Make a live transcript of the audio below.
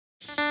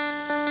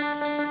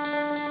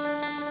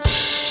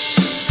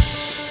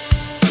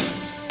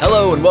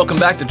Hello and welcome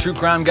back to True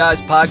Crime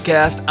Guys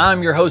podcast.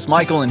 I'm your host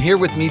Michael, and here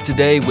with me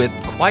today with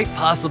quite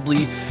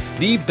possibly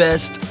the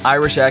best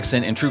Irish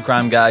accent in True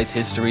Crime Guys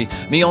history,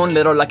 me own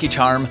little lucky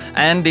charm,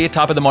 Andy.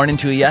 Top of the morning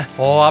to you.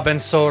 Oh, I've been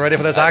so ready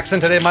for this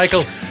accent today,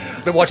 Michael.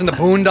 Been watching the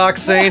Boondock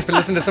Saints, been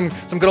listening to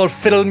some good old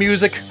fiddle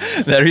music.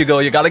 There you go.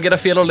 You got to get a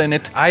fiddle in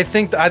it. I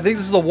think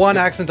this is the one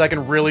accent I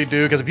can really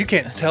do, because if you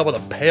can't tell by the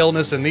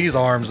paleness in these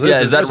arms,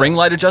 is that ring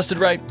light adjusted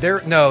right?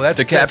 No, that's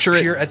to capture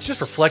that's pure, it. It's just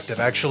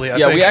reflective, actually. I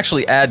think. We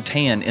actually add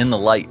tan in the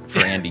light for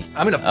Andy.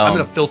 I'm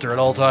gonna filter at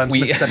all times.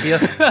 Sepia.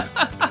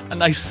 A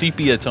nice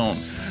sepia tone.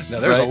 Now,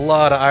 there's a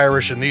lot of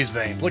Irish in these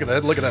veins. Look at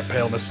that. Look at that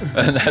paleness.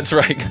 That's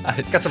right,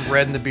 guys. Got some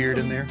red in the beard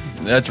in there.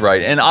 That's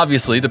right. And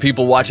obviously, the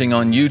people watching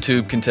on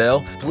YouTube can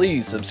tell.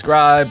 Please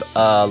subscribe,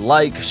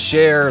 like,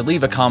 share,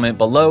 leave a comment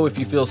below if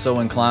you feel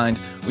so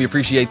inclined. We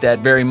appreciate that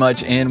very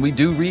much, and we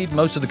do read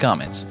most of the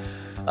comments.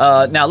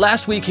 Now,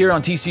 last week here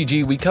on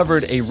TCG, we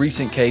covered a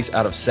recent case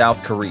out of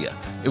South Korea.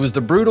 It was the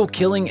brutal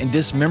killing and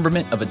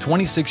dismemberment of a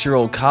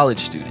 26-year-old college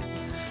student.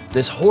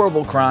 This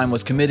horrible crime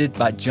was committed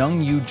by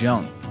Jung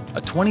Yoo-jung, a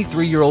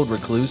 23-year-old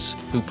recluse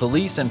who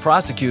police and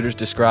prosecutors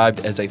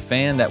described as a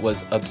fan that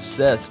was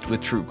obsessed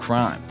with true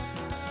crime.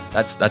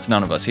 That's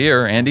none of us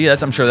here, Andy.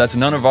 I'm sure that's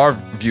none of our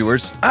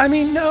viewers. I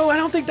mean, no, I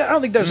don't think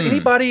there's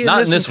anybody in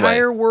this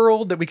entire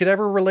world that we could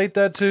ever relate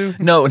that to.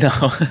 No,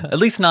 at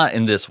least not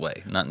in this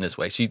way. Not in this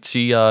way.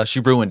 She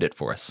ruined it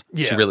for us.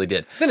 Yeah. She really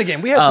did. Then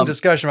again, we had some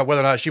discussion about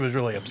whether or not she was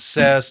really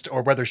obsessed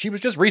or whether she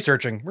was just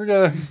researching.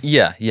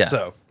 Yeah.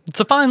 So it's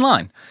a fine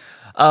line.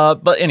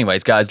 But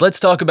anyways, guys, let's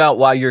talk about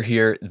why you're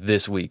here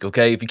this week,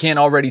 okay? If you can't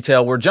already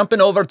tell, we're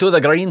jumping over to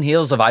the Green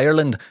Hills of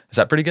Ireland. Is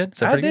that pretty good? Is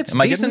that pretty good? It's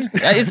decent.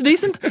 It's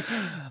decent?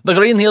 The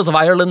Green Hills of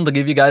Ireland to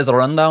give you guys a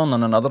rundown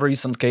on another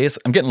recent case.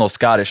 I'm getting a little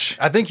Scottish.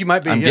 I think you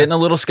might be. I'm getting a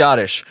little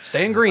Scottish.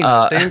 Staying green.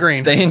 Staying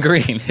green. Staying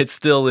green. It's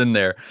still in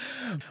there.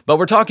 But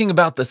we're talking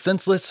about the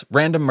senseless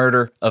random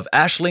murder of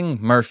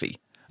Ashling Murphy,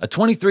 a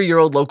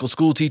 23-year-old local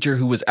school teacher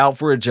who was out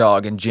for a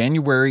jog in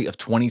January of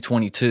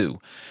 2022,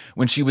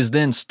 when she was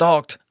then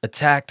stalked,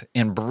 attacked,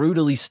 and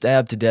brutally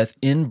stabbed to death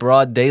in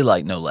broad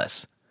daylight, no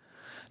less.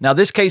 Now,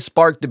 this case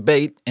sparked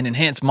debate and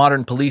enhanced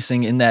modern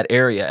policing in that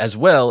area, as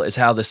well as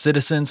how the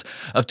citizens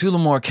of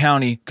Tullamore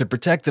County could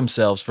protect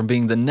themselves from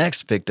being the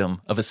next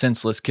victim of a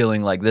senseless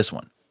killing like this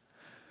one.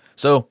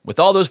 So, with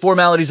all those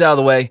formalities out of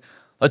the way,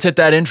 let's hit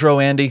that intro,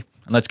 Andy,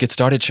 and let's get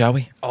started, shall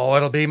we? Oh,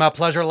 it'll be my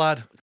pleasure,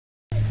 lad.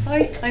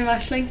 Hi, I'm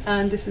Ashling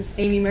and this is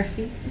Amy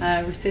Murphy.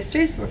 We're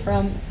sisters. We're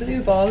from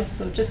Blue Ball,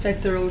 so just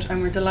out the road,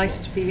 and we're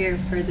delighted to be here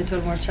for the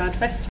Tullamore Chad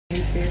Fest.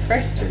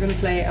 First, we're going to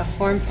play a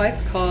hornpipe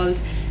called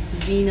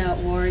Xena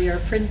Warrior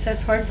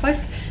Princess Hornpipe.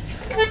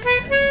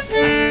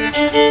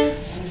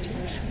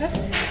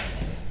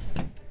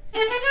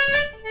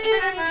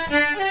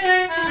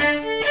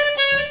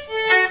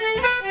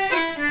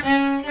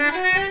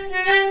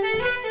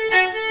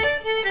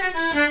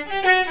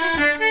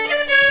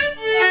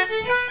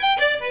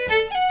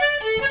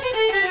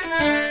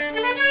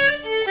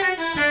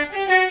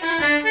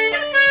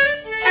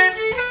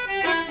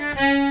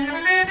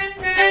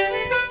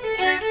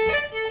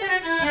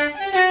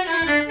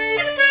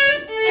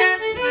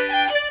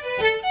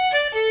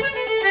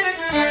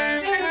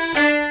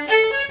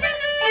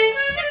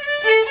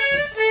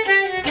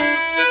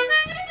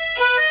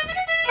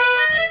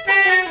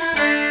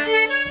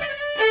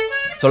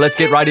 So let's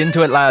get right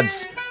into it,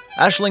 lads.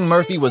 Ashling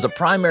Murphy was a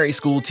primary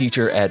school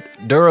teacher at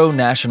Durrow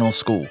National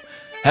School.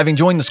 Having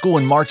joined the school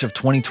in March of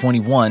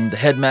 2021, the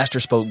headmaster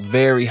spoke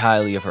very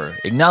highly of her,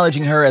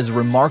 acknowledging her as a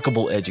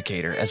remarkable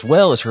educator, as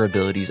well as her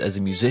abilities as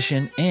a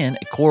musician and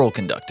a choral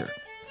conductor.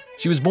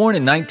 She was born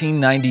in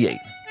 1998,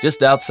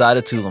 just outside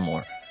of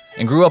Tullamore,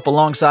 and grew up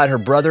alongside her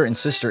brother and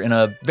sister in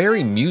a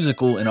very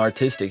musical and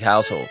artistic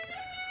household.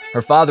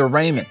 Her father,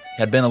 Raymond,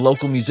 had been a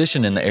local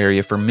musician in the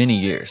area for many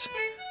years.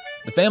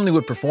 The family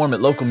would perform at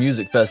local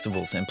music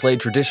festivals and play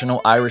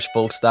traditional Irish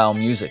folk-style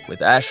music, with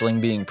Ashling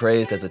being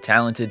praised as a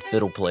talented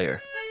fiddle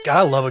player. God,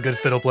 I love a good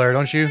fiddle player,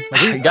 don't you?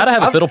 You gotta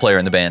have a fiddle player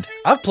in the band.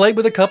 I've played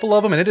with a couple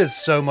of them, and it is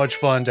so much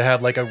fun to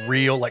have like a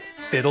real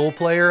fiddle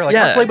player.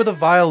 I've played with a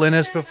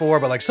violinist before,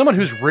 but someone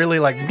who's really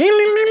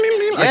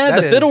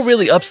the fiddle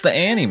really ups the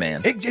ante,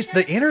 man.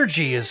 The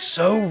energy is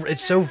so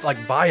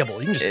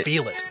viable. You can just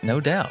feel it. No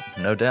doubt.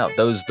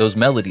 Those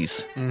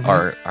melodies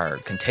are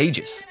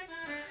contagious.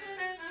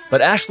 But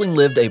Ashling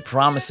lived a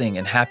promising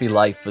and happy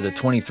life for the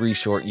 23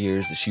 short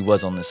years that she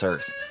was on this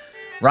earth.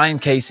 Ryan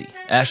Casey,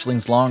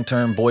 Ashling's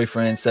long-term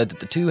boyfriend, said that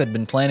the two had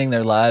been planning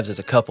their lives as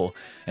a couple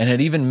and had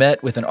even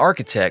met with an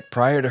architect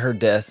prior to her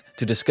death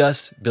to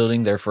discuss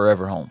building their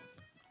forever home.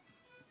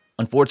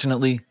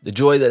 Unfortunately, the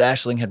joy that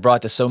Ashling had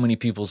brought to so many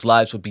people's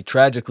lives would be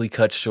tragically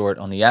cut short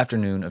on the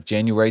afternoon of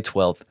January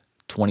 12th,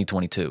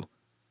 2022.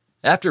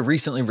 After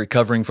recently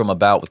recovering from a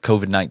bout with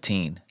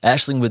COVID-19,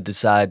 Ashling would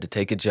decide to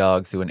take a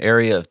jog through an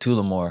area of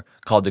Tullamore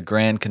called the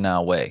Grand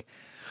Canal Way,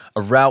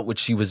 a route which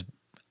she was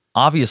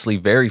obviously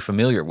very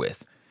familiar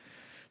with.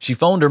 She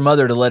phoned her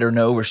mother to let her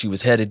know where she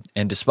was headed,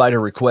 and despite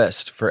her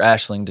request for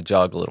Ashling to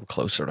jog a little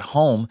closer to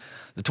home,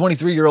 the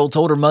 23-year-old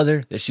told her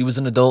mother that she was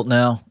an adult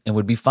now and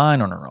would be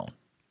fine on her own.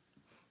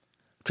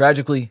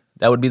 Tragically,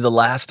 that would be the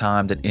last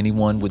time that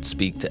anyone would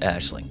speak to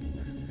Ashling.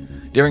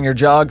 During her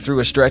jog through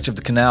a stretch of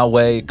the Canal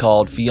Way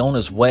called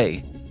Fiona's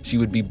Way, she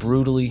would be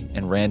brutally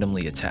and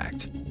randomly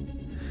attacked.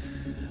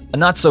 A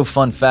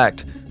not-so-fun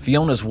fact,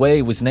 Fiona's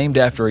Way was named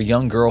after a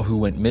young girl who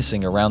went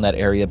missing around that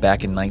area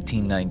back in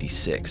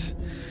 1996.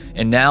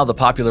 And now the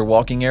popular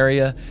walking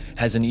area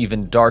has an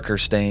even darker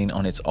stain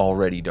on its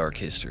already dark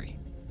history.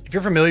 If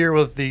you're familiar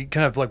with the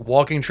kind of like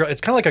walking trail,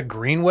 it's kind of like a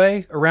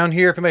greenway around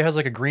here. If anybody has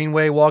like a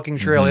greenway walking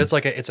trail, it's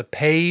a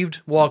paved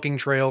walking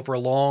trail for a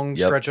long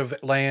stretch of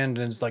land,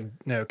 and it's like,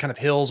 kind of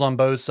hills on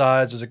both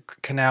sides. There's a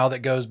canal that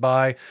goes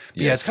by.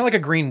 Yeah, it's kind of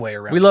like a greenway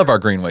around. We love our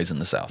greenways in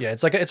the South. Yeah,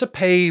 it's a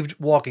paved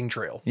walking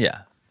trail. Yeah,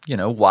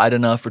 wide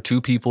enough for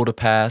two people to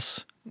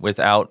pass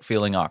without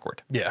feeling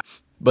awkward. Yeah.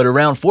 But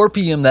around 4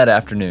 p.m. that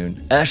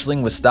afternoon,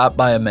 Ashling was stopped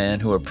by a man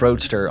who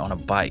approached her on a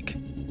bike.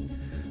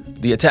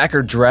 The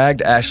attacker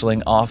dragged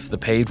Ashling off the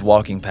paved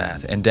walking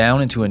path and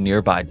down into a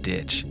nearby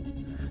ditch.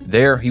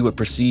 There, he would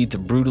proceed to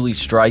brutally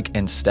strike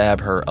and stab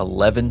her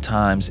 11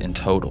 times in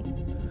total,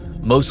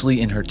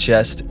 mostly in her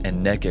chest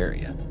and neck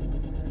area.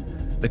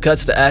 The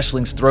cuts to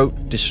Ashling's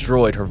throat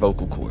destroyed her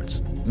vocal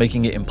cords,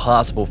 making it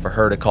impossible for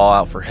her to call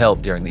out for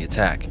help during the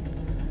attack.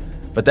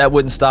 But that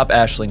wouldn't stop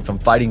Ashling from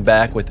fighting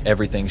back with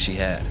everything she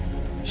had.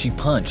 She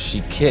punched,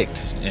 she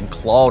kicked, and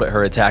clawed at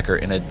her attacker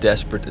in a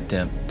desperate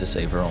attempt to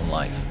save her own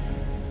life.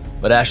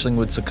 But Ashling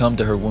would succumb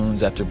to her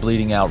wounds after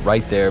bleeding out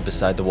right there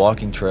beside the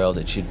walking trail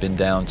that she'd been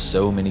down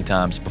so many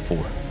times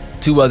before.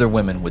 2 other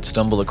women would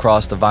stumble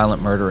across the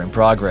violent murder in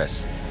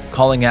progress,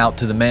 calling out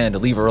to the man to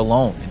leave her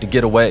alone and to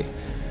get away.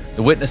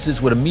 The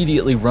witnesses would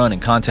immediately run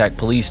and contact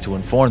police to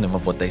inform them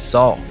of what they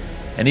saw.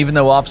 And even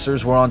though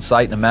officers were on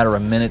site in a matter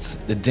of minutes,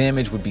 the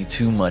damage would be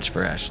too much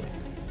for Ashling.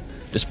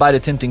 Despite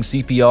attempting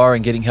CPR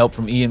and getting help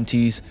from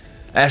EMTs,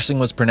 Ashling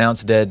was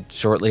pronounced dead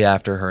shortly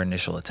after her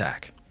initial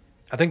attack.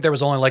 I think there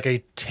was only like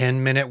a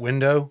 10-minute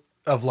window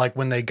of like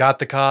when they got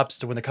the cops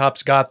to when the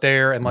cops got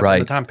there, and like by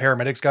the time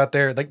paramedics got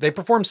there. Like they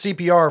performed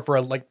CPR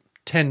for like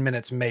 10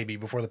 minutes maybe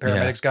before the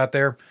paramedics got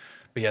there.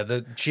 But yeah,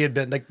 she had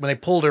been like when they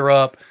pulled her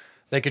up,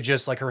 they could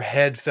just like her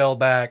head fell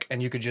back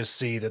and you could just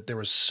see that there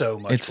was so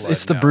much blood.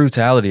 It's the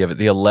brutality of it.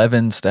 The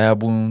 11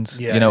 stab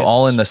wounds,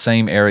 all in the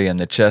same area, in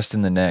the chest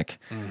and the neck.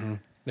 Mm-hmm.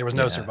 There was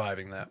no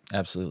surviving that.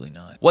 Absolutely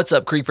not. What's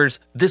up, creepers?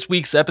 This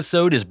week's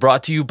episode is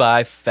brought to you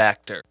by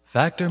Factor.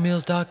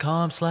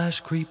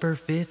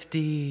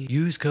 Factormeals.com/creeper50.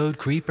 Use code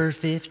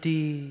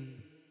creeper50.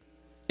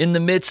 In the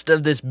midst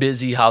of this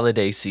busy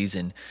holiday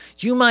season,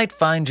 you might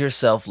find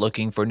yourself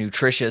looking for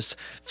nutritious,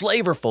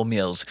 flavorful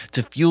meals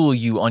to fuel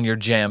you on your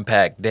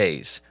jam-packed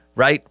days,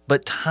 right?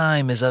 But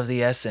time is of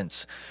the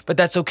essence. But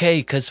that's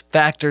okay, because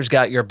Factor's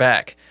got your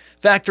back.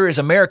 Factor is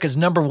America's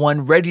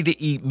 #1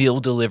 ready-to-eat meal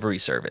delivery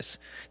service.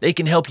 They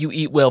can help you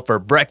eat well for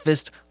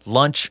breakfast,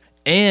 lunch,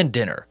 and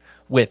dinner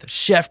with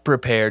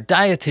chef-prepared,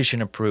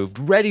 dietitian-approved,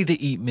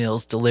 ready-to-eat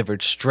meals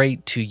delivered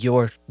straight to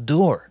your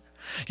door.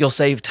 You'll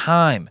save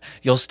time.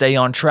 You'll stay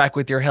on track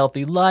with your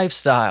healthy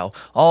lifestyle,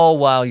 all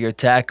while you're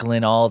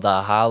tackling all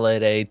the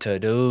holiday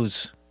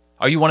to-dos.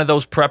 Are you one of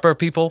those prepper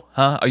people?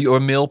 Are you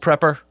a meal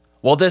prepper?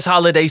 Well, this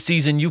holiday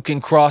season, you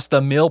can cross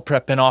the meal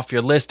prepping off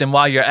your list, and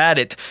while you're at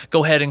it,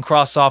 go ahead and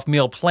cross off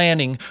meal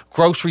planning,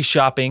 grocery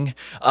shopping,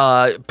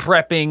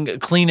 prepping,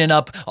 cleaning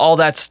up, all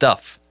that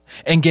stuff.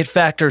 And get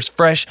Factor's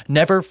fresh,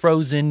 never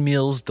frozen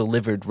meals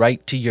delivered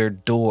right to your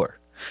door.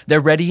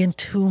 They're ready in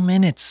 2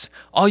 minutes.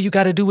 All you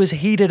gotta do is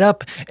heat it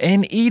up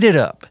and eat it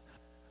up.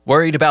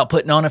 Worried about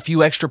putting on a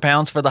few extra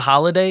pounds for the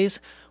holidays?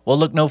 Well,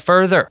 look no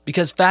further,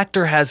 because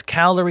Factor has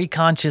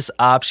calorie-conscious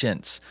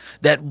options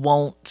that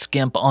won't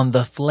skimp on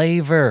the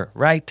flavor,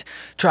 right?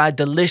 Try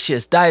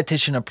delicious,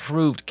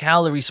 dietitian-approved,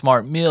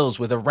 calorie-smart meals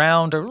with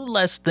around or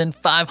less than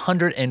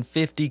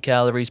 550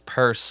 calories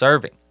per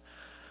serving.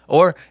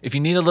 Or, if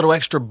you need a little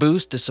extra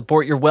boost to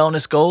support your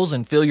wellness goals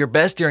and feel your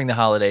best during the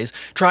holidays,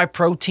 try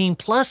Protein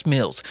Plus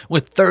meals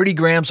with 30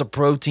 grams of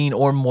protein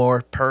or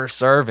more per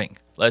serving.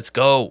 Let's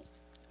go.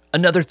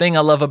 Another thing I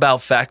love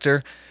about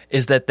Factor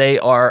is that they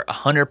are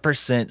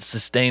 100%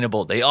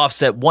 sustainable. They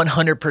offset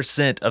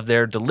 100% of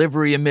their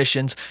delivery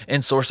emissions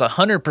and source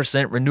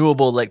 100%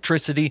 renewable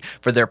electricity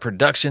for their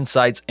production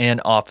sites and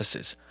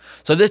offices.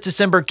 So this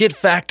December, get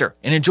Factor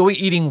and enjoy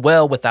eating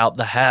well without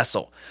the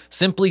hassle.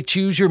 Simply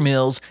choose your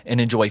meals and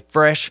enjoy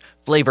fresh,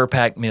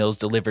 flavor-packed meals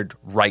delivered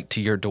right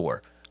to your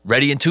door.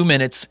 Ready in 2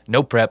 minutes,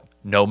 no prep,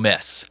 no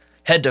mess.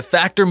 Head to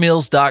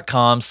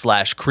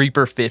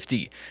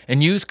factormeals.com/creeper50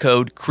 and use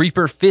code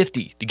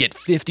creeper50 to get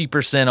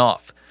 50%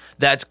 off.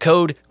 That's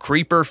code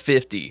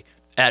creeper50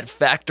 at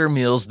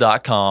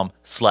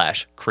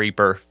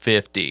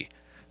factormeals.com/creeper50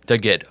 to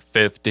get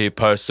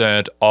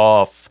 50%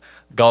 off.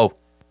 Go.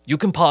 You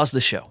can pause the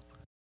show.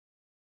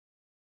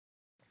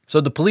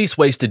 So the police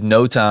wasted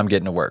no time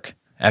getting to work.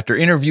 After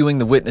interviewing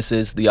the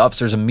witnesses, the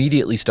officers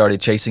immediately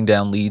started chasing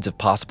down leads of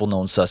possible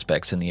known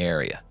suspects in the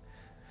area.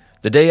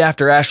 The day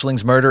after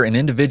Ashling's murder, an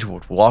individual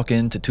would walk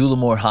into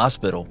Tullamore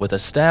Hospital with a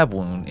stab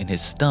wound in his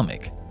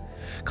stomach,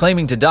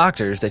 claiming to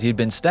doctors that he'd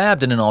been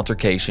stabbed in an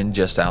altercation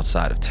just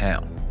outside of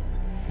town.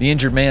 The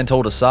injured man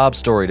told a sob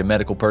story to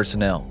medical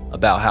personnel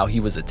about how he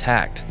was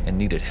attacked and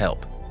needed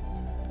help.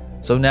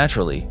 So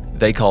naturally,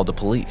 they called the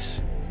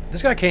police.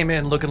 This guy came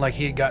in looking like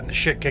he had gotten the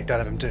shit kicked out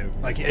of him too.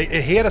 Like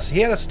he had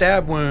a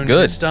stab wound in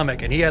his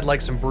stomach, and he had like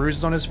some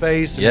bruises on his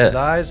face and his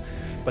eyes.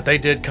 But they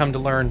did come to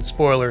learn,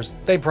 spoilers,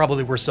 they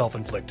probably were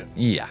self-inflicted.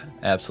 Yeah,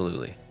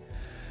 absolutely.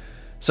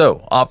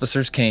 So,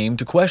 officers came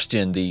to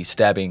question the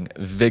stabbing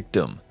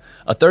victim,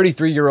 a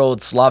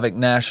 33-year-old Slavic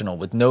national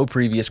with no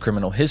previous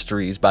criminal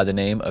histories by the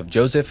name of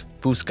Joseph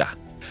Puska.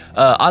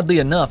 Oddly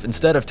enough,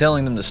 instead of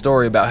telling them the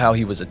story about how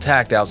he was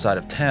attacked outside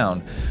of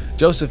town,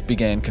 Joseph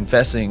began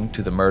confessing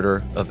to the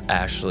murder of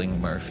Ashling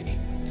Murphy.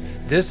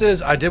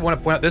 I did want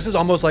to point out, this is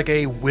almost like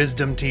a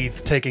wisdom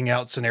teeth taking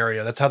out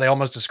scenario. That's how they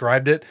almost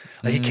described it.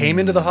 Like he came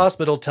into the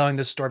hospital telling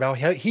this story about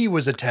how he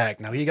was attacked.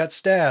 Now he got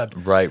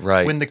stabbed. Right.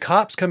 When the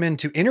cops come in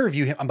to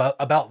interview him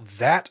about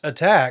that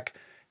attack,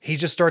 he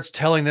just starts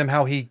telling them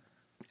how he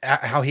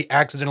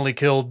accidentally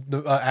killed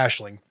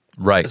Ashling.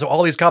 Right. So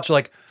all these cops are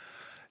like,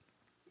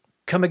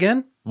 come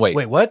again? Wait,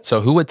 what?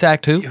 So who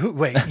attacked who?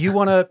 Wait, you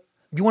wanna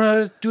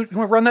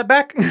run that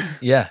back?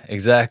 Yeah,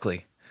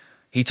 exactly.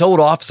 He told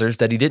officers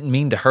that he didn't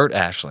mean to hurt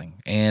Ashling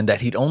and that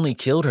he'd only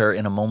killed her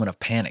in a moment of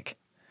panic.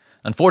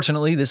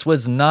 Unfortunately, this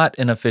was not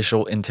an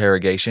official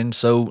interrogation,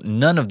 so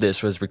none of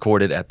this was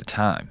recorded at the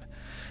time.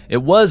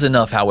 It was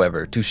enough,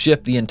 however, to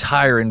shift the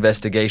entire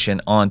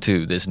investigation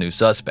onto this new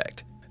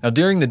suspect. Now,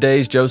 during the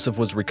days Joseph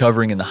was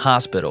recovering in the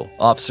hospital,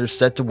 officers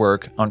set to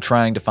work on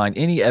trying to find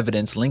any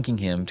evidence linking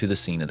him to the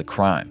scene of the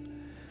crime.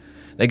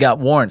 They got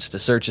warrants to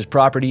search his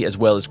property as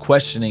well as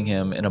questioning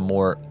him in a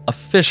more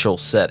official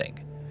setting.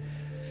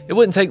 It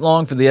wouldn't take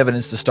long for the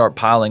evidence to start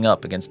piling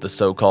up against the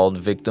so-called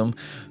victim,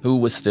 who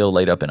was still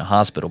laid up in a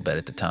hospital bed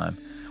at the time.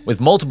 With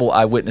multiple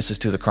eyewitnesses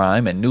to the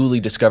crime and newly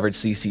discovered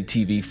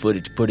CCTV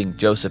footage putting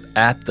Joseph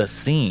at the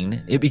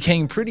scene, it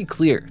became pretty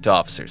clear to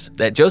officers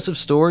that Joseph's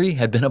story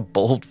had been a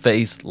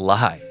bold-faced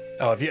lie.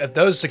 Oh, if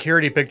those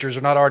security pictures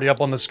are not already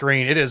up on the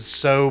screen, it is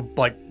so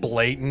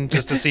blatant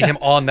just to see him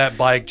on that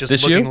bike, just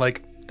this looking you?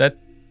 like that.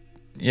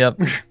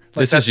 Yep,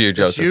 this is you,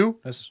 Joseph.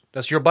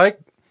 That's your bike.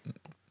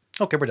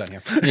 Okay, we're done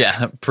here.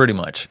 Yeah, pretty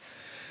much.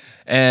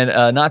 And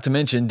not to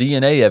mention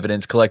DNA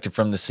evidence collected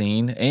from the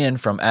scene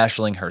and from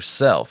Ashling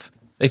herself.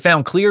 They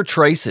found clear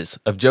traces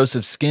of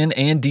Joseph's skin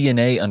and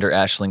DNA under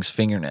Ashling's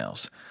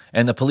fingernails,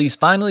 and the police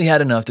finally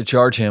had enough to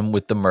charge him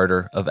with the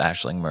murder of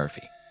Ashling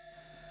Murphy.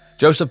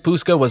 Joseph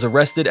Puska was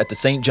arrested at the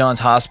St.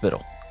 John's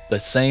Hospital the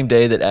same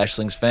day that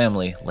Ashling's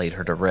family laid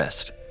her to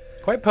rest.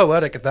 Quite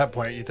poetic at that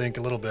point, you think,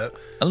 a little bit.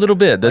 A little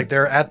bit. Like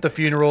they're at the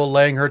funeral,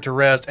 laying her to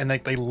rest, and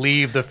they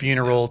leave the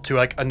funeral to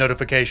like a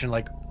notification,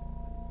 like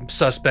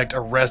suspect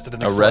arrested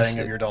in the slaying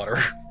of your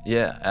daughter.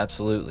 Yeah,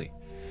 absolutely.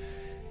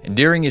 And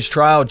during his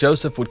trial,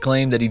 Joseph would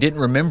claim that he didn't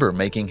remember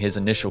making his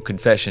initial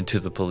confession to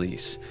the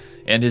police.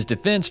 And his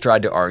defense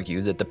tried to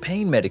argue that the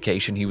pain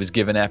medication he was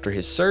given after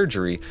his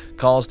surgery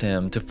caused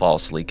him to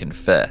falsely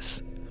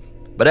confess.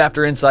 But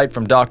after insight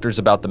from doctors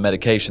about the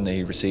medication that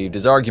he received,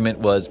 his argument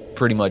was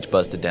pretty much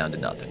busted down to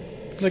nothing.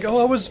 Like, I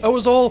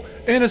was all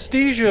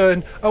anesthesia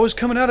and I was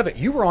coming out of it.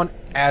 You were on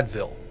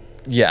Advil.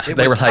 Yeah,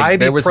 they were like,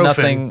 there was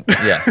nothing.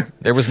 Yeah,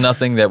 there was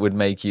nothing that would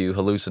make you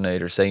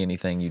hallucinate or say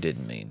anything you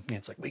didn't mean. Yeah,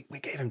 it's like we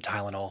gave him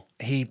Tylenol.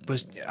 He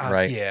was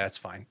right. Yeah, it's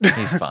fine.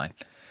 He's fine.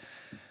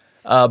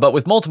 But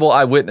with multiple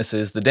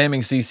eyewitnesses, the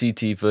damning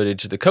CCTV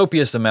footage, the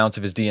copious amounts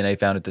of his DNA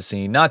found at the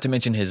scene, not to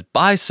mention his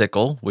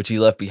bicycle, which he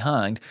left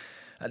behind,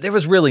 there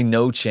was really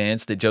no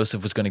chance that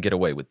Joseph was going to get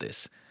away with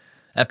this.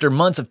 After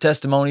months of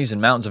testimonies and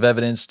mountains of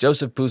evidence,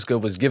 Joseph Puska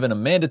was given a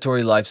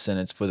mandatory life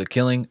sentence for the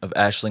killing of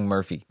Ashling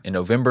Murphy in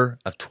November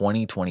of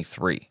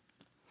 2023.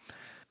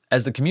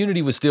 As the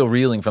community was still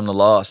reeling from the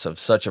loss of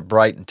such a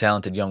bright and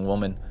talented young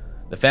woman,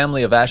 the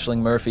family of Ashling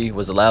Murphy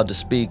was allowed to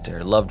speak to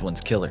her loved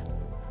one's killer.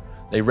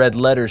 They read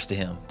letters to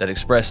him that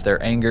expressed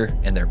their anger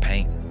and their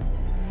pain.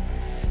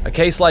 A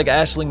case like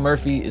Ashling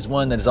Murphy is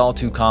one that is all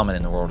too common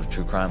in the world of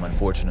true crime,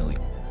 unfortunately.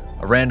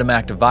 A random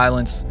act of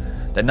violence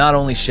that not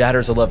only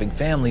shatters a loving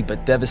family,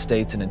 but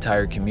devastates an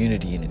entire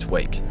community in its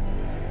wake.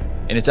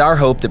 And it's our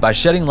hope that by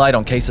shedding light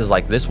on cases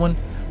like this one,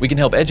 we can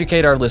help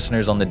educate our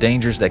listeners on the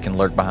dangers that can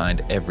lurk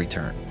behind every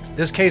turn.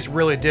 This case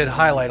really did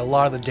highlight a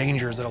lot of the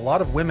dangers that a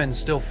lot of women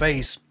still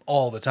face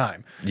all the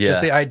time. Yeah.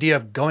 Just the idea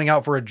of going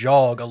out for a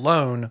jog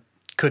alone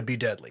could be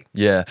deadly.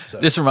 Yeah. So.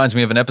 This reminds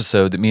me of an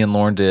episode that me and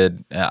Lauren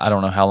did, I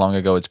don't know how long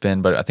ago it's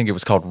been, but I think it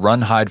was called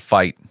Run, Hide,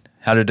 Fight.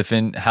 How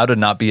to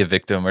not be a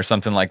victim or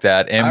something like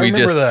that. And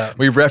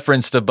we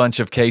referenced a bunch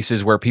of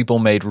cases where people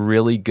made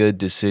really good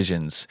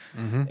decisions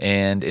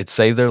and it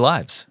saved their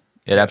lives.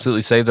 It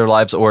absolutely saved their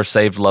lives or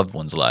saved loved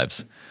ones'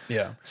 lives.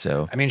 Yeah.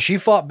 So, I mean, she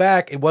fought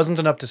back. It wasn't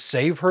enough to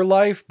save her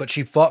life, but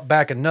she fought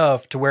back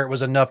enough to where it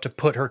was enough to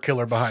put her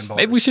killer behind bars.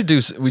 Maybe we should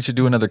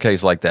do another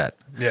case like that.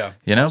 Yeah.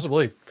 You know?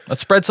 Possibly. Let's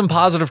spread some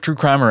positive true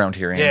crime around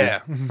here, Andy. Yeah.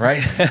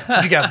 Right?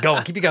 Keep you guys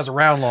going. Keep you guys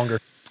around longer.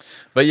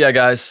 But yeah,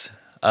 guys,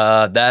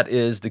 that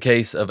is the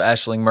case of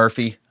Ashling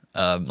Murphy.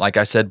 Like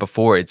I said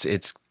before,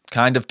 it's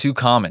kind of too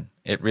common.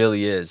 It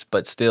really is.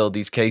 But still,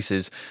 these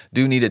cases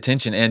do need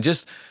attention. And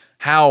just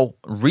how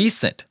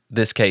recent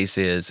this case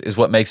is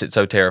what makes it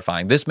so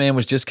terrifying. This man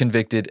was just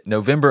convicted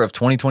November of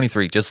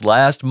 2023, just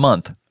last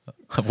month,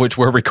 of which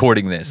we're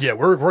recording this. Yeah,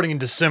 we're recording in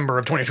December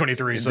of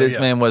 2023. So this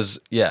man was,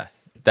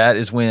 that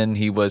is when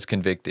he was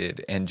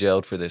convicted and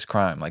jailed for this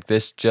crime. Like,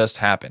 this just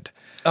happened.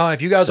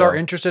 If you guys are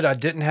interested, I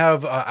didn't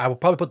have, I will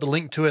probably put the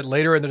link to it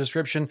later in the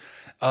description.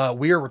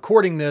 We are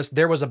recording this.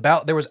 There was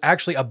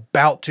actually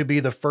about to be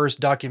the first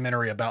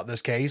documentary about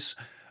this case.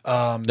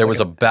 It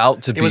was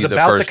about to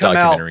come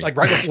documentary. Out, like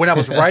right when I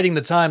was writing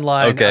the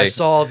timeline, I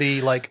saw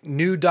the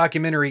new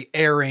documentary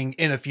airing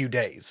in a few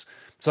days.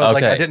 So I was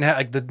like, I didn't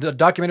have the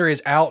documentary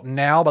is out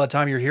now. By the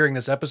time you're hearing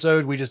this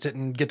episode, we just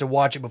didn't get to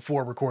watch it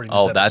before recording this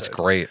episode. That's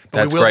great.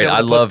 That's great. I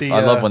love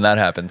when that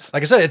happens.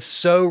 Like I said, it's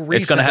so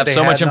recent. It's going to have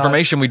so much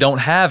information we don't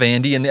have,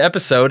 Andy, in the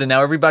episode, and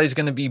now everybody's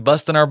going to be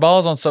busting our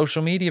balls on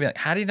social media. Be like,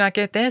 how did you not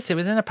get this? It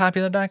was in a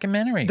popular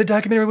documentary. The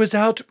documentary was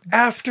out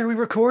after we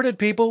recorded,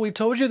 people. We've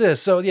told you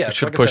this. So yeah,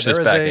 should have pushed this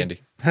back,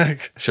 Andy.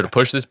 Should have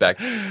pushed this back.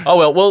 Oh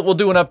well, we'll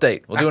do an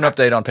update. We'll do an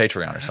update on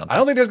Patreon or something. I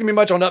don't think there's gonna be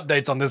much on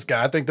updates on this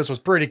guy. I think this was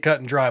pretty cut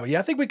and dry. But yeah,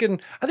 I think we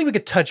could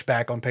touch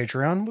back on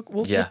Patreon.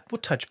 We'll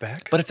touch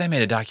back. But if they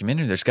made a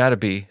documentary, there's got to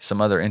be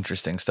some other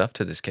interesting stuff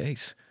to this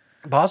case.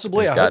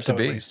 Possibly, I hope so, at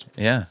least.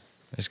 Yeah,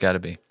 there's got to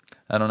be.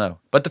 I don't know.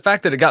 But the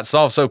fact that it got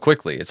solved so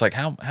quickly, it's like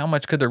how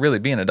much could there really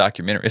be in a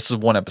documentary? This is a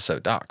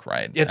 1-episode doc,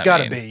 right? It's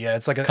got to be. Yeah,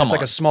 it's like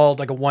a small,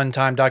 like a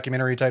one-time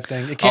documentary type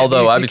thing. It can't,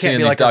 Although I've been seeing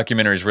these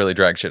documentaries really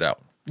drag shit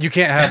out. You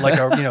can't have like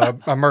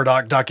a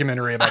Murdoch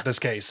documentary about this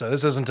case. So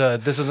this isn't a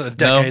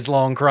decades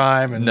long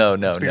crime and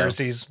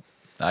conspiracies.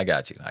 No. I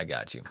got you.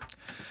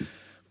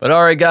 But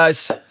all right,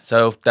 guys.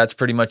 So that's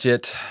pretty much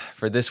it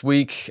for this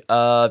week.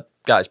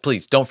 Guys,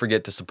 please don't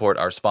forget to support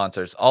our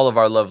sponsors, all of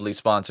our lovely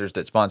sponsors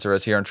that sponsor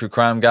us here on True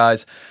Crime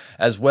Guys,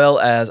 as well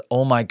as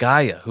Oh My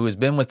Gaia, who has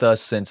been with us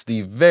since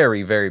the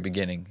very, very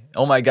beginning.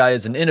 Oh My Gaia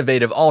is an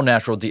innovative,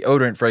 all-natural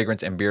deodorant,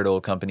 fragrance, and beard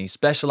oil company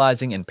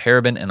specializing in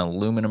paraben and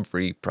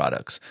aluminum-free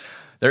products.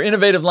 Their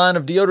innovative line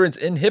of deodorants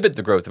inhibit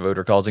the growth of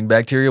odor-causing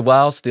bacteria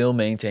while still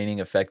maintaining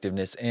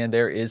effectiveness, and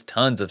there is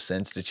tons of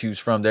scents to choose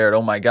from there at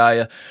Oh My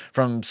Gaia,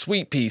 from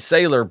Sweet Pea,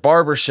 Sailor,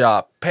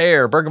 Barbershop,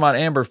 Pear, Bergamot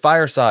Amber,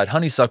 Fireside,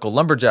 Honeysuckle,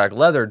 Lumberjack,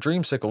 Leather,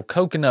 Dreamsicle,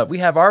 Coconut. We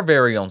have our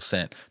very own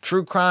scent,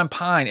 True Crime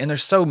Pine, and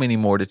there's so many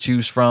more to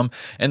choose from,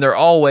 and they're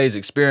always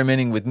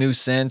experimenting with new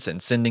scents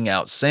and sending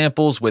out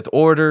samples with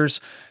orders.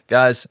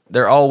 Guys,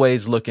 they're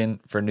always looking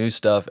for new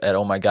stuff at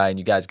Oh My Gaia, and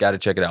you guys got to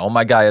check it out.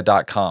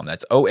 ohmygaia.com.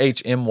 That's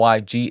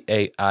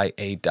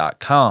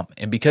ohmygaia.com.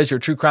 And because you're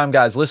True Crime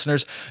Guys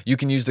listeners, you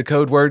can use the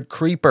code word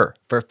CREEPER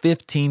for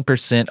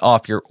 15%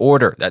 off your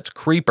order. That's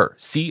CREEPER,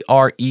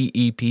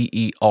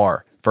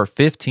 CREEPER, for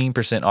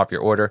 15% off your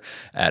order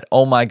at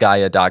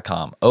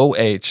ohmygaia.com,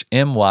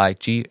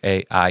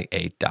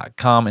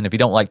 ohmygaia.com. And if you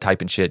don't like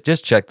typing shit,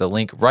 just check the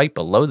link right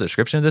below the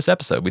description of this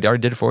episode. We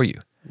already did it for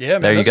you. Yeah,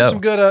 man. There you go.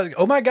 Some good.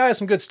 Oh My God,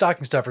 some good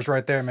stocking stuffers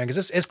right there, man.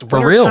 Because it's the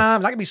winter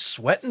time. Not gonna be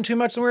sweating too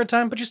much in the winter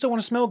time, but you still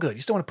want to smell good.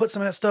 You still want to put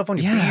some of that stuff on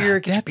your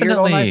beard, get your beard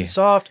all nice and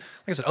soft.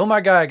 Like I said, Oh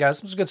My God, guys,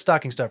 some good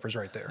stocking stuffers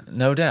right there.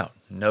 No doubt.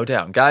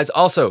 Guys,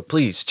 also,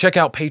 please check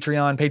out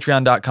Patreon,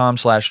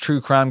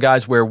 patreon.com/True Crime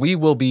Guys, where we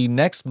will be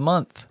next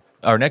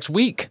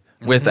week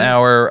with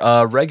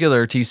our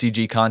regular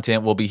TCG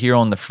content. We'll be here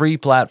on the free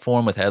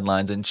platform with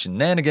headlines and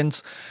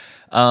shenanigans.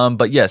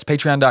 But yes,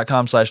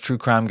 patreon.com/True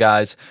Crime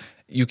Guys.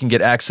 You can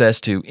get access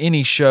to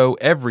any show,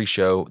 every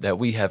show that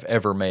we have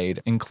ever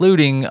made,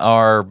 including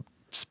our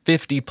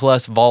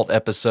 50-plus Vault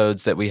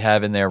episodes that we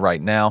have in there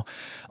right now,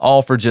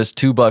 all for just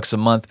 $2 a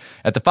month.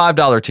 At the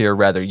 $5 tier,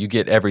 rather, you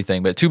get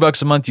everything. But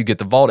 $2 a month, you get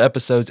the Vault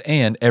episodes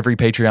and every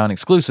Patreon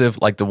exclusive,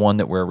 like the one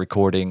that we're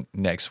recording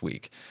next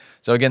week.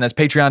 So again, that's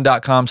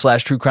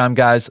patreon.com/True Crime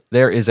Guys.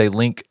 There is a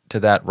link to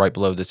that right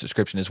below this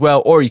description as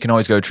well, or you can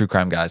always go to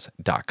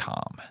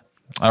truecrimeguys.com.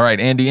 All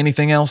right, Andy,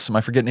 anything else? Am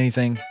I forgetting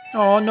anything?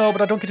 Oh, no,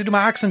 but I don't get to do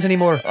my accent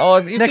anymore. Oh,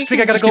 next week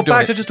I got to go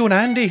back to just doing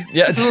Andy.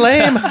 Yeah. This is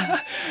lame. I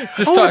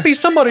want to be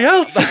somebody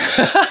else.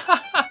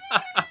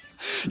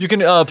 You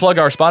can plug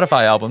our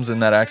Spotify albums in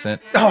that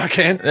accent. Oh, I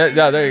can?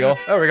 Yeah, there you go.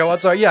 There we go. I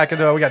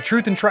can. We got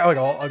Truth and Tragedy.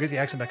 I'll get the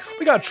accent back.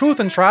 We got Truth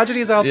and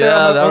Tragedies out there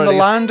on the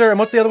Lander. And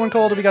what's the other one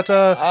called? We got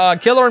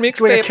Killer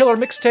Mixtape. We got Killer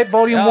Mixtape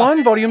Volume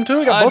 1, Volume 2.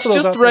 We got both of those.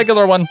 It's just the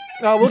regular one.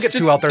 We'll get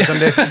 2 out there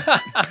someday.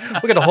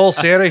 We'll get a whole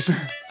series.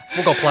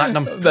 We'll go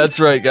platinum.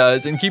 That's right,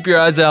 guys. And keep your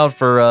eyes out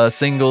for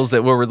singles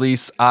that we'll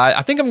release.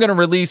 I think I'm going to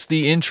release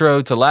the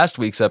intro to last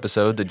week's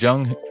episode, the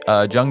Jung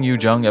Yu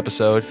Jung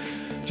episode,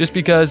 just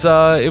because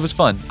it was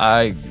fun.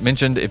 I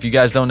mentioned, if you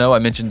guys don't know, I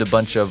mentioned a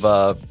bunch of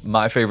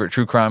my favorite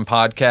true crime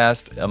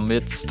podcast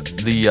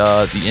amidst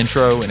the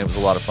intro, and it was a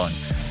lot of fun.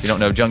 If you don't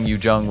know, Jung Yu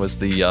Jung was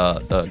the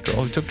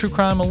girl who took true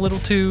crime a little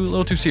too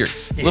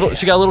serious. Yeah.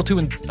 She got a little too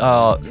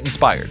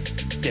inspired.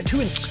 Yeah,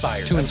 too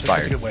inspired. Too inspired.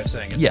 That's a good way of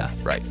saying it. Yeah,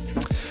 right.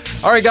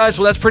 All right, guys.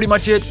 Well, that's pretty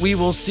much it. We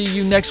will see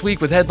you next week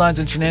with headlines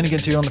and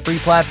shenanigans here on the free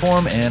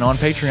platform and on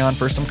Patreon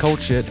for some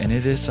cult shit. And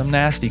it is some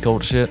nasty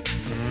cult shit.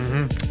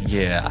 Mm-hmm.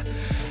 Yeah.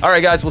 All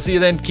right, guys. We'll see you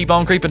then. Keep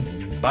on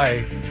creeping.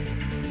 Bye.